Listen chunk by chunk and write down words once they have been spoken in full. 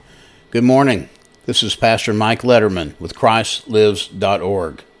Good morning. This is Pastor Mike Letterman with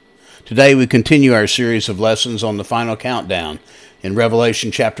ChristLives.org. Today we continue our series of lessons on the final countdown in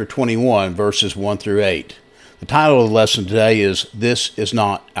Revelation chapter 21, verses 1 through 8. The title of the lesson today is, This is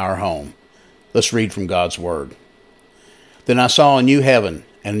Not Our Home. Let's read from God's Word. Then I saw a new heaven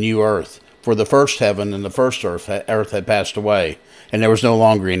and a new earth, for the first heaven and the first earth had passed away, and there was no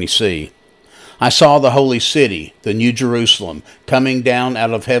longer any sea. I saw the holy city, the new Jerusalem, coming down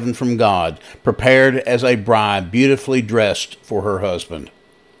out of heaven from God, prepared as a bride beautifully dressed for her husband.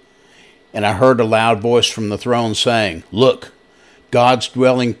 And I heard a loud voice from the throne saying, Look, God's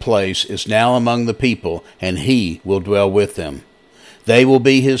dwelling place is now among the people, and he will dwell with them. They will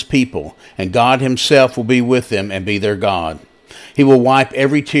be his people, and God himself will be with them and be their God. He will wipe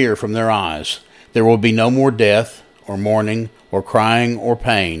every tear from their eyes. There will be no more death, or mourning, or crying, or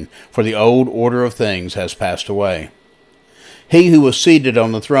pain, for the old order of things has passed away. He who was seated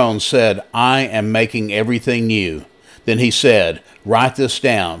on the throne said, I am making everything new. Then he said, Write this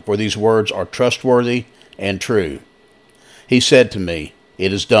down, for these words are trustworthy and true. He said to me,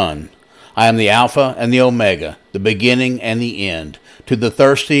 It is done. I am the Alpha and the Omega, the beginning and the end. To the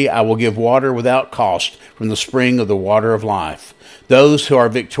thirsty I will give water without cost from the spring of the water of life. Those who are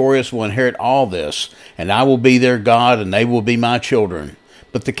victorious will inherit all this, and I will be their God, and they will be my children.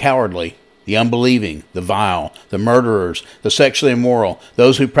 But the cowardly, the unbelieving, the vile, the murderers, the sexually immoral,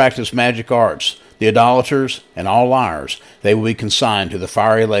 those who practice magic arts, the idolaters, and all liars, they will be consigned to the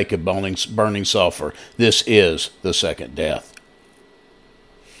fiery lake of burning sulfur. This is the second death.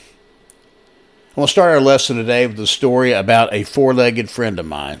 I will start our lesson today with a story about a four-legged friend of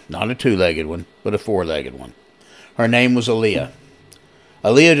mine. Not a two-legged one, but a four-legged one. Her name was Aaliyah.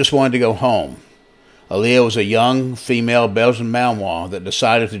 Aaliyah just wanted to go home. Aaliyah was a young female Belgian Malinois that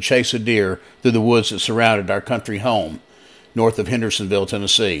decided to chase a deer through the woods that surrounded our country home, north of Hendersonville,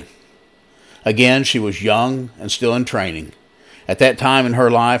 Tennessee. Again, she was young and still in training. At that time in her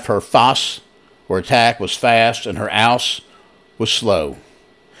life, her face, or attack, was fast, and her aus was slow.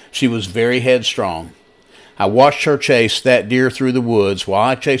 She was very headstrong. I watched her chase that deer through the woods while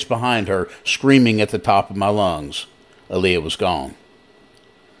I chased behind her, screaming at the top of my lungs. Aaliyah was gone.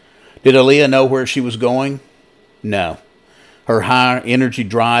 Did Aaliyah know where she was going? No. Her high energy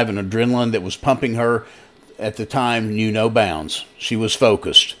drive and adrenaline that was pumping her at the time knew no bounds. She was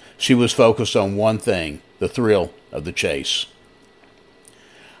focused. She was focused on one thing, the thrill of the chase.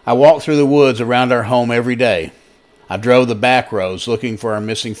 I walked through the woods around our home every day. I drove the back roads looking for our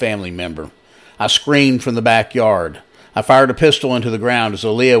missing family member. I screamed from the backyard. I fired a pistol into the ground as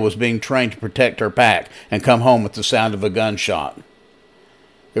Aaliyah was being trained to protect her pack and come home with the sound of a gunshot.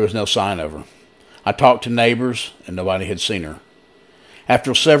 There was no sign of her. I talked to neighbors, and nobody had seen her.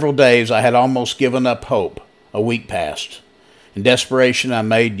 After several days, I had almost given up hope. A week passed. In desperation, I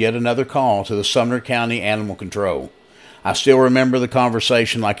made yet another call to the Sumner County Animal Control. I still remember the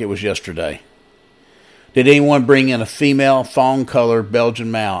conversation like it was yesterday. Did anyone bring in a female fawn-colored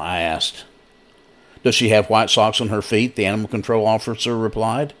Belgian Mal? I asked. Does she have white socks on her feet? The animal control officer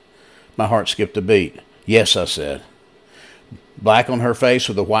replied. My heart skipped a beat. Yes, I said. Black on her face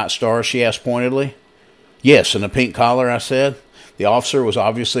with a white star? She asked pointedly. Yes, and a pink collar, I said. The officer was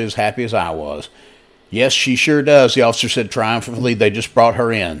obviously as happy as I was. Yes, she sure does, the officer said triumphantly. They just brought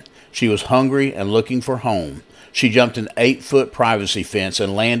her in. She was hungry and looking for home. She jumped an 8-foot privacy fence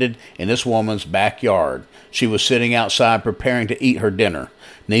and landed in this woman's backyard. She was sitting outside preparing to eat her dinner.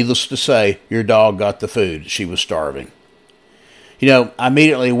 Needless to say, your dog got the food. She was starving. I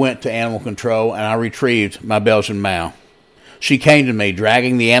immediately went to animal control and I retrieved my Belgian Mal. She came to me,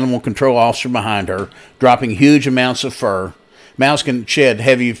 dragging the animal control officer behind her, dropping huge amounts of fur. Mals can shed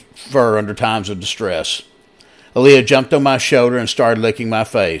heavy fur under times of distress. Aaliyah jumped on my shoulder and started licking my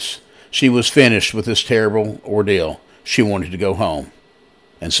face. She was finished with this terrible ordeal. She wanted to go home.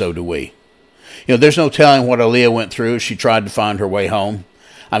 And so do we. There's no telling what Aaliyah went through as she tried to find her way home.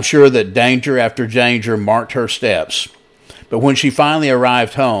 I'm sure that danger after danger marked her steps. But when she finally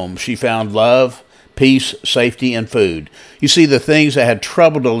arrived home, she found love, peace, safety, and food. You see, the things that had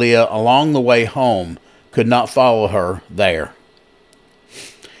troubled Aaliyah along the way home could not follow her there.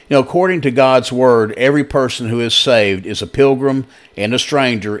 According to God's word, every person who is saved is a pilgrim and a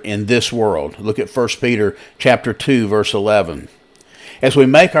stranger in this world. Look at 1 Peter chapter 2, verse 11. As we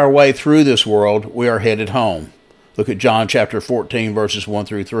make our way through this world, we are headed home. Look at John chapter 14, verses 1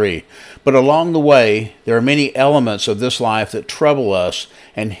 through 3. But along the way, there are many elements of this life that trouble us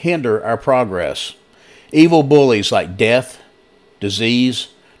and hinder our progress. Evil bullies like death, disease,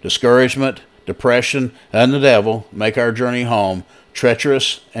 discouragement, depression, and the devil make our journey home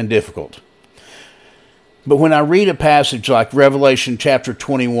treacherous and difficult. But when I read a passage like Revelation chapter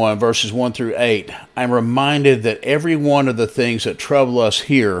 21, verses 1 through 8, I'm reminded that every one of the things that trouble us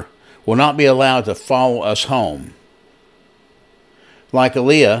here will not be allowed to follow us home. Like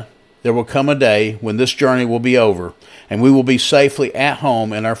Eliah, there will come a day when this journey will be over, and we will be safely at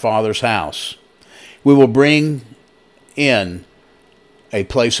home in our Father's house. We will bring in a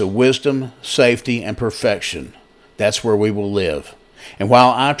place of wisdom, safety, and perfection. That's where we will live. And while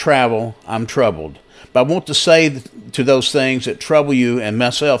I travel, I'm troubled. But I want to say to those things that trouble you and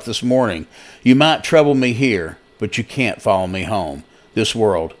myself this morning, you might trouble me here, but you can't follow me home. This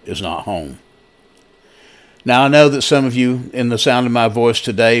world is not home. Now, I know that some of you, in the sound of my voice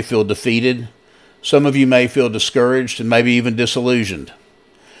today, feel defeated. Some of you may feel discouraged and maybe even disillusioned.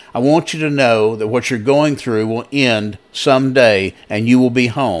 I want you to know that what you're going through will end someday and you will be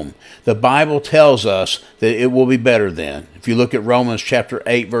home. The Bible tells us that it will be better then. If you look at Romans chapter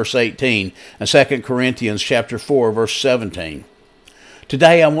 8, verse 18, and 2 Corinthians chapter 4, verse 17.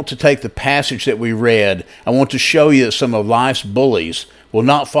 Today I want to take the passage that we read. I want to show you that some of life's bullies will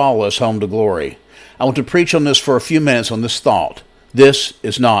not follow us home to glory. I want to preach on this for a few minutes on this thought. This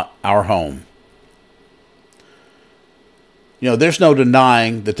is not our home. There's no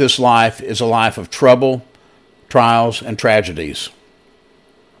denying that this life is a life of trouble, trials, and tragedies.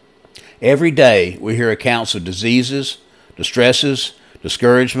 Every day we hear accounts of diseases, distresses,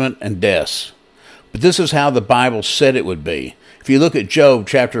 discouragement, and deaths. But this is how the Bible said it would be. If you look at Job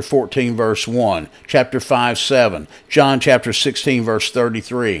chapter 14, verse 1, chapter 5, 7, John chapter 16, verse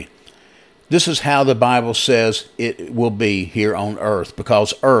 33, this is how the Bible says it will be here on earth,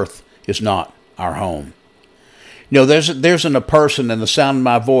 because earth is not our home. There's a person in the sound of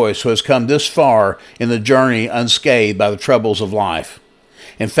my voice who has come this far in the journey unscathed by the troubles of life.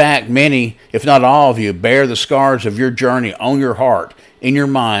 In fact, many, if not all of you, bear the scars of your journey on your heart, in your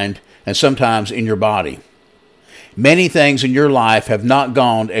mind, and sometimes in your body. Many things in your life have not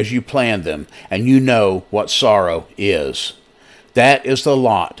gone as you planned them, and you know what sorrow is. That is the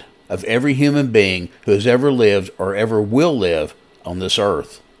lot of every human being who has ever lived or ever will live on this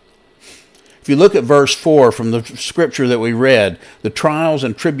earth. If you look at verse 4 from the scripture that we read, the trials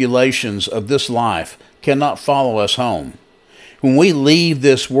and tribulations of this life cannot follow us home. When we leave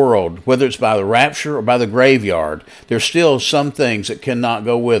this world, whether it's by the rapture or by the graveyard, there's still some things that cannot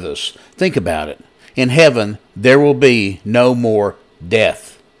go with us. Think about it. In heaven, there will be no more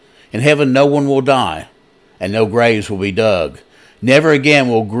death. In heaven, no one will die, and no graves will be dug. Never again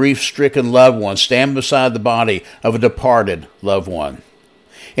will grief-stricken loved ones stand beside the body of a departed loved one.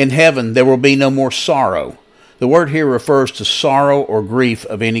 In heaven, there will be no more sorrow. The word here refers to sorrow or grief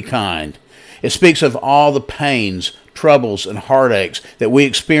of any kind. It speaks of all the pains, troubles, and heartaches that we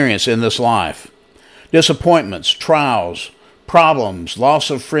experience in this life. Disappointments, trials, problems, loss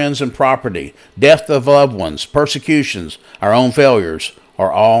of friends and property, death of loved ones, persecutions, our own failures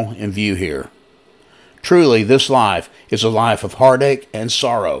are all in view here. Truly, this life is a life of heartache and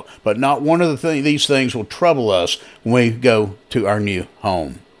sorrow, but not one of these things will trouble us when we go to our new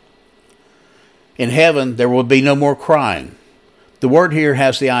home. In heaven, there will be no more crying. The word here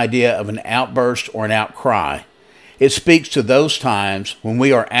has the idea of an outburst or an outcry. It speaks to those times when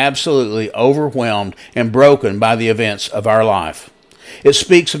we are absolutely overwhelmed and broken by the events of our life. It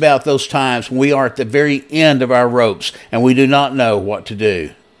speaks about those times when we are at the very end of our ropes and we do not know what to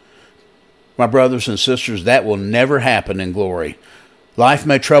do. My brothers and sisters, that will never happen in glory. Life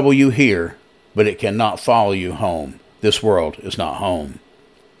may trouble you here, but it cannot follow you home. This world is not home.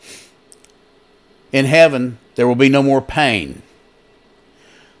 In heaven, there will be no more pain.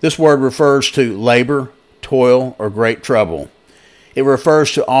 This word refers to labor, toil, or great trouble. It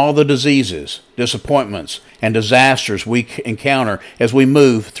refers to all the diseases, disappointments, and disasters we encounter as we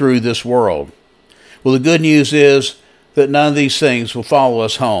move through this world. Well, the good news is that none of these things will follow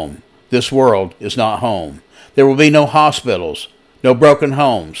us home. This world is not home. There will be no hospitals, no broken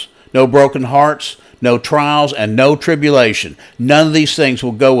homes, no broken hearts, no trials, and no tribulation. None of these things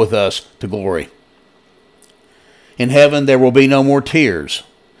will go with us to glory. In heaven, there will be no more tears.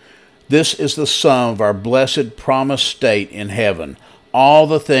 This is the sum of our blessed promised state in heaven. All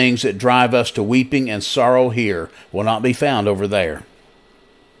the things that drive us to weeping and sorrow here will not be found over there.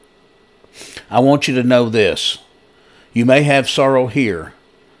 I want you to know this. You may have sorrow here,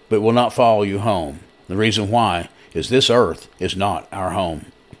 but it will not follow you home. The reason why is this earth is not our home.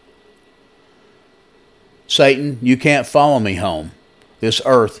 Satan, you can't follow me home. This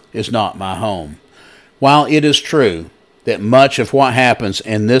earth is not my home. While it is true that much of what happens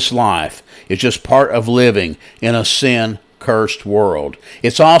in this life is just part of living in a sin-cursed world,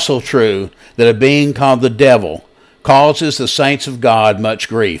 it's also true that a being called the devil causes the saints of God much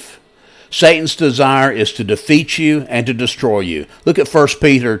grief. Satan's desire is to defeat you and to destroy you. Look at 1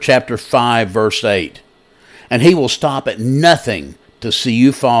 Peter chapter 5, verse 8. And he will stop at nothing to see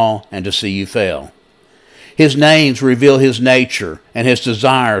you fall and to see you fail. His names reveal his nature and his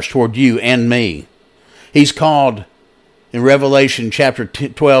desires toward you and me. He's called, in Revelation chapter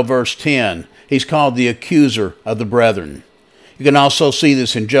 12, verse 10, he's called the accuser of the brethren. You can also see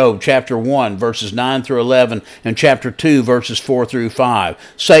this in Job chapter 1, verses 9 through 11, and chapter 2, verses 4 through 5.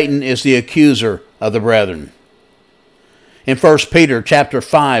 Satan is the accuser of the brethren. In 1 Peter chapter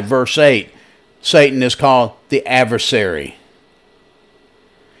 5, verse 8, Satan is called the adversary.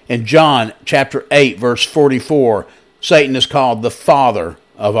 In John chapter 8, verse 44, Satan is called the father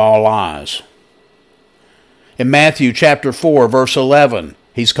of all lies. In Matthew chapter 4, verse 11,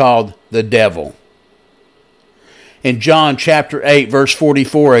 he's called the devil. In John chapter 8, verse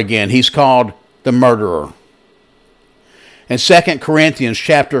 44 again, he's called the murderer. In 2 Corinthians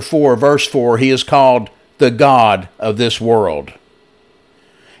chapter 4, verse 4, he is called the god of this world.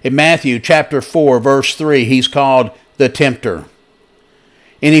 In Matthew chapter 4, verse 3, he's called the tempter.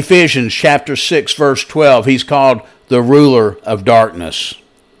 In Ephesians chapter 6, verse 12, he's called the ruler of darkness.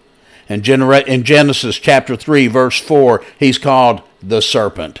 In Genesis chapter 3, verse 4, he's called the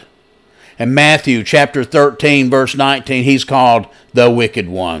serpent. In Matthew chapter 13, verse 19, he's called the wicked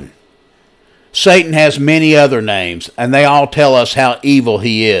one. Satan has many other names, and they all tell us how evil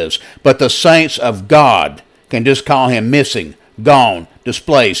he is. But the saints of God can just call him missing, gone,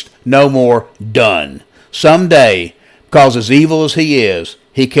 displaced, no more, done. Someday, because as evil as he is,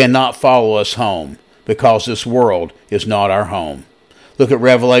 he cannot follow us home, because this world is not our home. Look at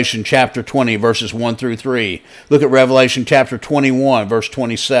Revelation chapter 20, verses 1 through 3. Look at Revelation chapter 21, verse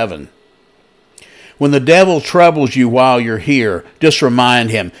 27. When the devil troubles you while you're here, just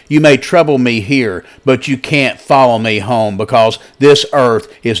remind him, you may trouble me here, but you can't follow me home, because this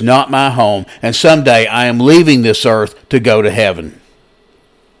earth is not my home, and someday I am leaving this earth to go to heaven.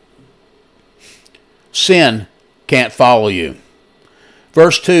 Sin can't follow you.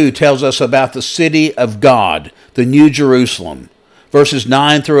 Verse 2 tells us about the city of God, the New Jerusalem. Verses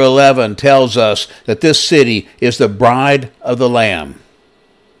 9 through 11 tells us that this city is the bride of the Lamb.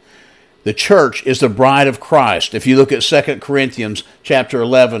 The church is the bride of Christ. If you look at 2 Corinthians chapter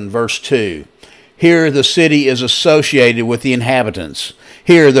 11, verse 2. Here the city is associated with the inhabitants.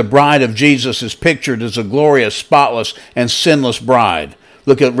 Here the bride of Jesus is pictured as a glorious, spotless, and sinless bride.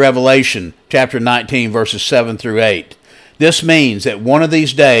 Look at Revelation chapter 19, verses 7 through 8. This means that one of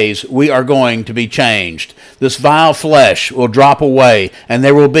these days we are going to be changed. This vile flesh will drop away, and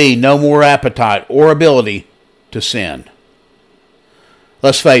there will be no more appetite or ability to sin.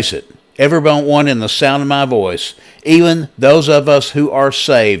 Let's face it. Everyone in the sound of my voice, even those of us who are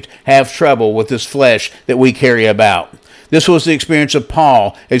saved, have trouble with this flesh that we carry about. This was the experience of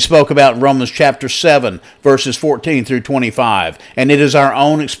Paul. He spoke about in Romans chapter 7, verses 14 through 25, and it is our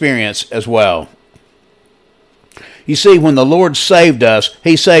own experience as well. You see, when the Lord saved us,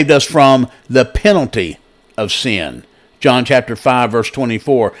 he saved us from the penalty of sin. John chapter 5, verse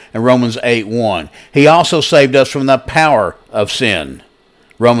 24, and Romans 8, 1. He also saved us from the power of sin.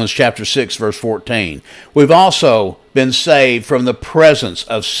 Romans chapter 6, verse 14. We've also been saved from the presence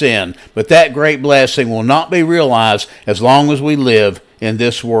of sin, but that great blessing will not be realized as long as we live in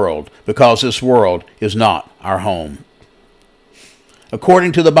this world, because this world is not our home.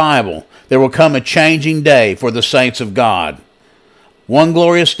 According to the Bible, there will come a changing day for the saints of God. One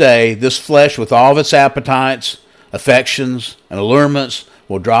glorious day, this flesh with all of its appetites, affections, and allurements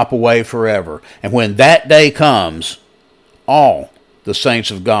will drop away forever. And when that day comes, all the saints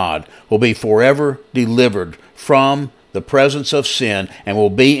of God will be forever delivered from the presence of sin and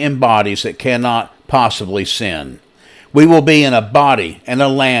will be in bodies that cannot possibly sin. We will be in a body and a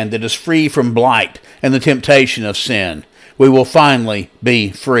land that is free from blight and the temptation of sin. We will finally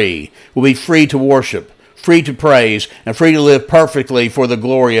be free. We'll be free to worship, free to praise, and free to live perfectly for the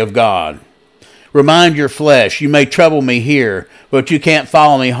glory of God. Remind your flesh, you may trouble me here, but you can't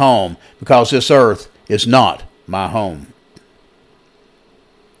follow me home, because this earth is not my home.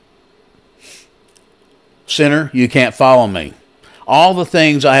 Sinner, you can't follow me. All the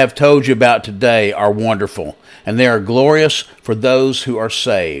things I have told you about today are wonderful, and they are glorious for those who are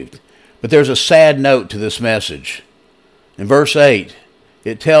saved. But there's a sad note to this message. In verse 8,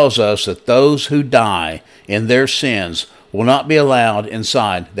 it tells us that those who die in their sins will not be allowed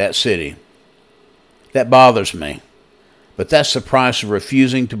inside that city. That bothers me. But that's the price of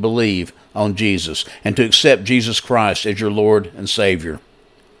refusing to believe on Jesus and to accept Jesus Christ as your Lord and Savior.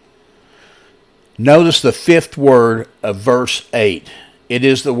 Notice the fifth word of verse 8. It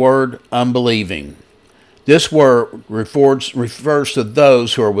is the word unbelieving. This word refers to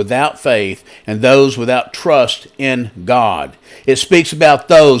those who are without faith and those without trust in God. It speaks about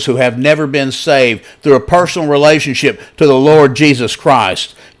those who have never been saved through a personal relationship to the Lord Jesus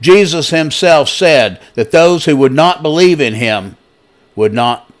Christ. Jesus himself said that those who would not believe in him would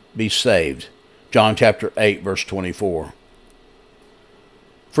not be saved. John chapter 8, verse 24.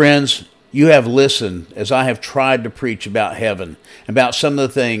 Friends, you have listened as I have tried to preach about heaven, about some of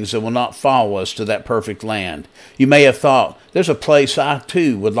the things that will not follow us to that perfect land. You may have thought, there's a place I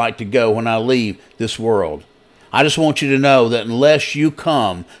too would like to go when I leave this world. I just want you to know that unless you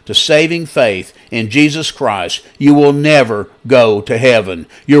come to saving faith in Jesus Christ, you will never go to heaven.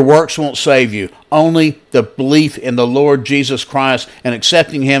 Your works won't save you. Only the belief in the Lord Jesus Christ and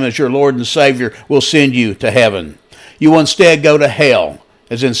accepting him as your Lord and Savior will send you to heaven. You will instead go to hell,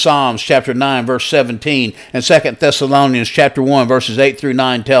 as in Psalms chapter 9, verse 17, and 2 Thessalonians chapter 1, verses 8 through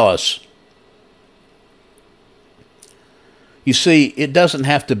 9 tell us. You see, it doesn't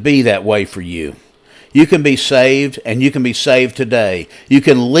have to be that way for you. You can be saved, and you can be saved today. You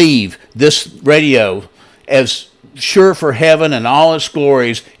can leave this radio as sure for heaven and all its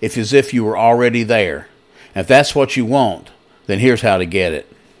glories as if you were already there. And if that's what you want, then here's how to get it.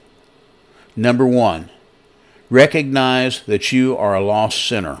 Number one, recognize that you are a lost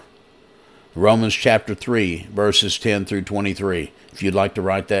sinner. Romans chapter 3, verses 10 through 23, if you'd like to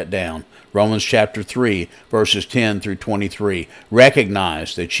write that down. Romans chapter 3, verses 10 through 23.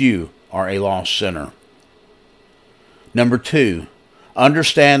 Recognize that you are a lost sinner. Number two,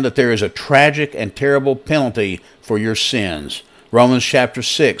 understand that there is a tragic and terrible penalty for your sins. Romans chapter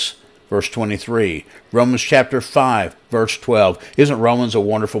 6, verse 23. Romans chapter 5, verse 12. Isn't Romans a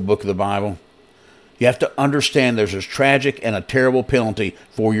wonderful book of the Bible? You have to understand there's a tragic and a terrible penalty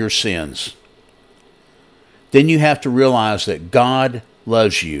for your sins. Then you have to realize that God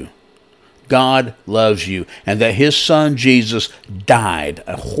loves you. God loves you, and that his son Jesus died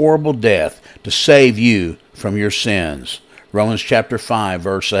a horrible death to save you from your sins. Romans chapter 5,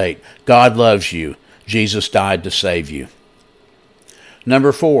 verse 8. God loves you. Jesus died to save you.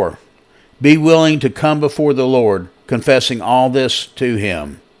 Number 4, be willing to come before the Lord, confessing all this to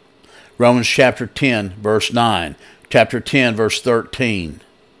him. Romans chapter 10, verse 9. Chapter 10, verse 13.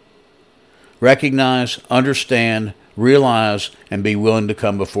 Recognize, understand, realize, and be willing to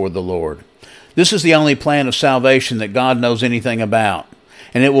come before the Lord. This is the only plan of salvation that God knows anything about,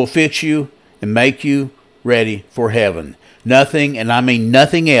 and it will fit you and make you ready for heaven. Nothing, and I mean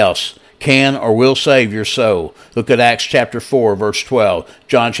nothing else, can or will save your soul. Look at Acts chapter 4, verse 12,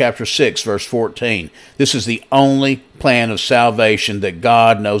 John chapter 6, verse 14. This is the only plan of salvation that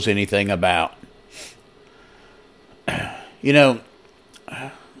God knows anything about. You know,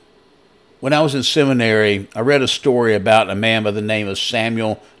 when I was in seminary, I read a story about a man by the name of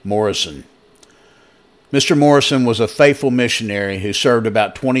Samuel Morrison. Mr. Morrison was a faithful missionary who served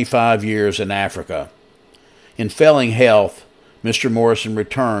about 25 years in Africa. In failing health, Mr. Morrison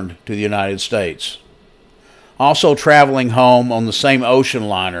returned to the United States. Also traveling home on the same ocean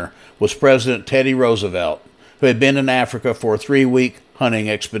liner was President Teddy Roosevelt, who had been in Africa for a 3-week hunting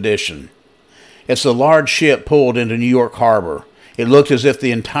expedition. As the large ship pulled into New York Harbor, it looked as if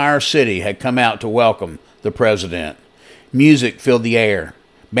the entire city had come out to welcome the president. Music filled the air.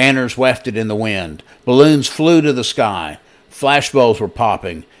 Banners wafted in the wind. Balloons flew to the sky. Flashbulbs were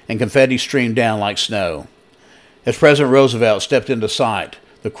popping, and confetti streamed down like snow. As President Roosevelt stepped into sight,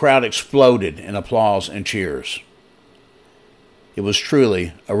 the crowd exploded in applause and cheers. It was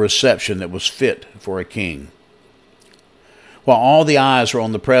truly a reception that was fit for a king. While all the eyes were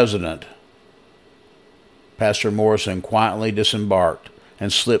on the president, Pastor Morrison quietly disembarked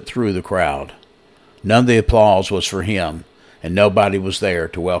and slipped through the crowd. None of the applause was for him, and nobody was there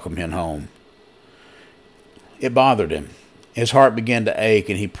to welcome him home. It bothered him. His heart began to ache,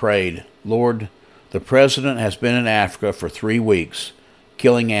 and he prayed, Lord, the president has been in Africa for 3 weeks,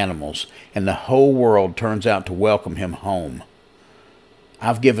 killing animals, and the whole world turns out to welcome him home.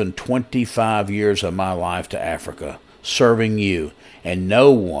 I've given 25 years of my life to Africa, serving you, and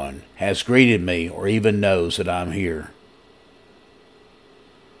no one has greeted me or even knows that I'm here.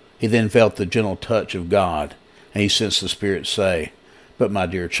 He then felt the gentle touch of God, and he sensed the Spirit say, But my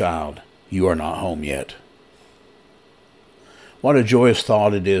dear child, you are not home yet. What a joyous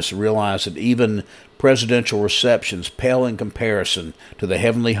thought it is to realize that even presidential receptions pale in comparison to the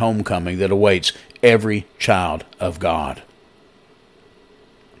heavenly homecoming that awaits every child of God.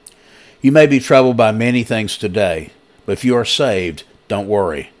 You may be troubled by many things today, but if you are saved, don't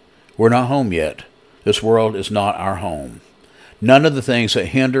worry. We're not home yet. This world is not our home. None of the things that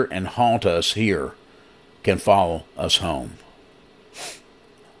hinder and haunt us here can follow us home.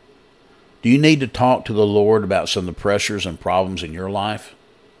 Do you need to talk to the Lord about some of the pressures and problems in your life?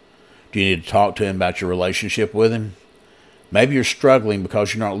 Do you need to talk to Him about your relationship with Him? Maybe you're struggling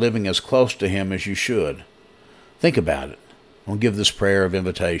because you're not living as close to Him as you should. Think about it. I'll give this prayer of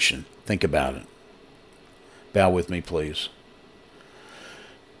invitation. Think about it. Bow with me, please.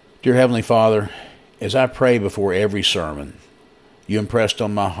 Dear Heavenly Father, as I pray before every sermon, you impressed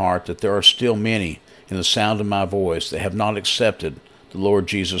on my heart that there are still many in the sound of my voice that have not accepted the Lord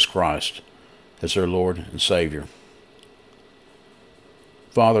Jesus Christ as their Lord and Savior.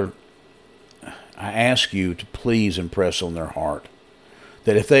 Father, I ask you to please impress on their heart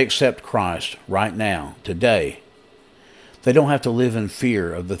that if they accept Christ right now, today, they don't have to live in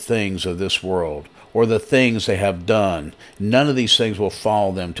fear of the things of this world or the things they have done. None of these things will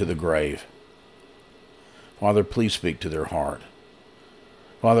follow them to the grave. Father, please speak to their heart.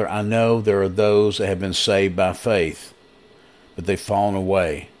 Father, I know there are those that have been saved by faith, but they've fallen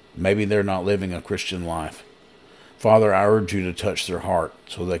away. Maybe they're not living a Christian life. Father, I urge you to touch their heart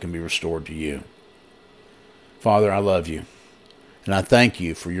so they can be restored to you. Father, I love you, and I thank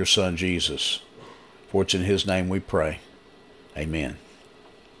you for your Son, Jesus. For it's in His name we pray. Amen.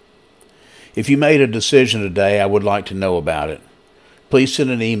 If you made a decision today, I would like to know about it. Please send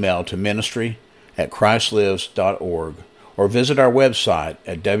an email to ministry@christlives.org or visit our website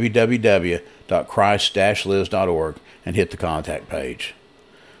at www.christ-lives.org and hit the contact page.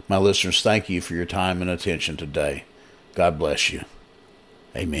 My listeners, thank you for your time and attention today. God bless you.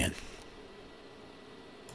 Amen.